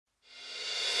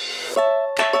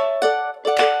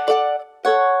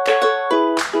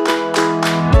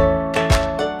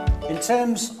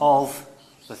terms of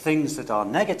the things that are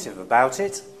negative about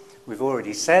it, we've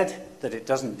already said that it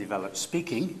doesn't develop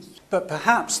speaking, but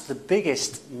perhaps the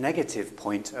biggest negative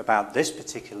point about this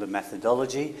particular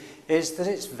methodology is that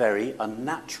it's very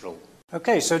unnatural.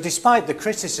 Okay, so despite the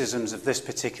criticisms of this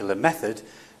particular method,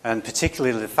 and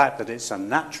particularly the fact that it's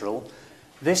unnatural,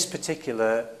 this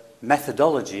particular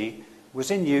methodology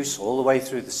was in use all the way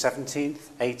through the 17th,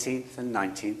 18th and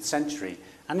 19th century,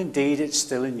 and indeed it's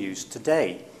still in use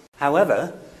today.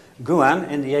 However, Guan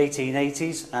in the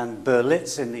 1880s and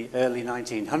Berlitz in the early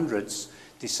 1900s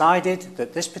decided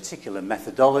that this particular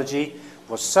methodology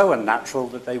was so unnatural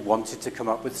that they wanted to come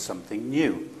up with something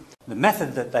new. The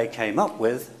method that they came up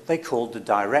with, they called the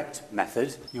direct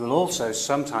method. You will also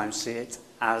sometimes see it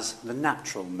as the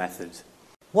natural method.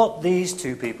 What these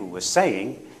two people were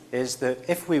saying is that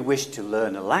if we wish to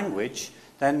learn a language,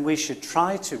 then we should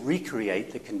try to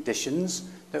recreate the conditions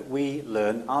that we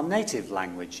learn our native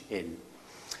language in.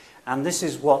 And this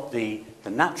is what the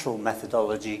natural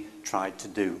methodology tried to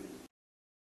do.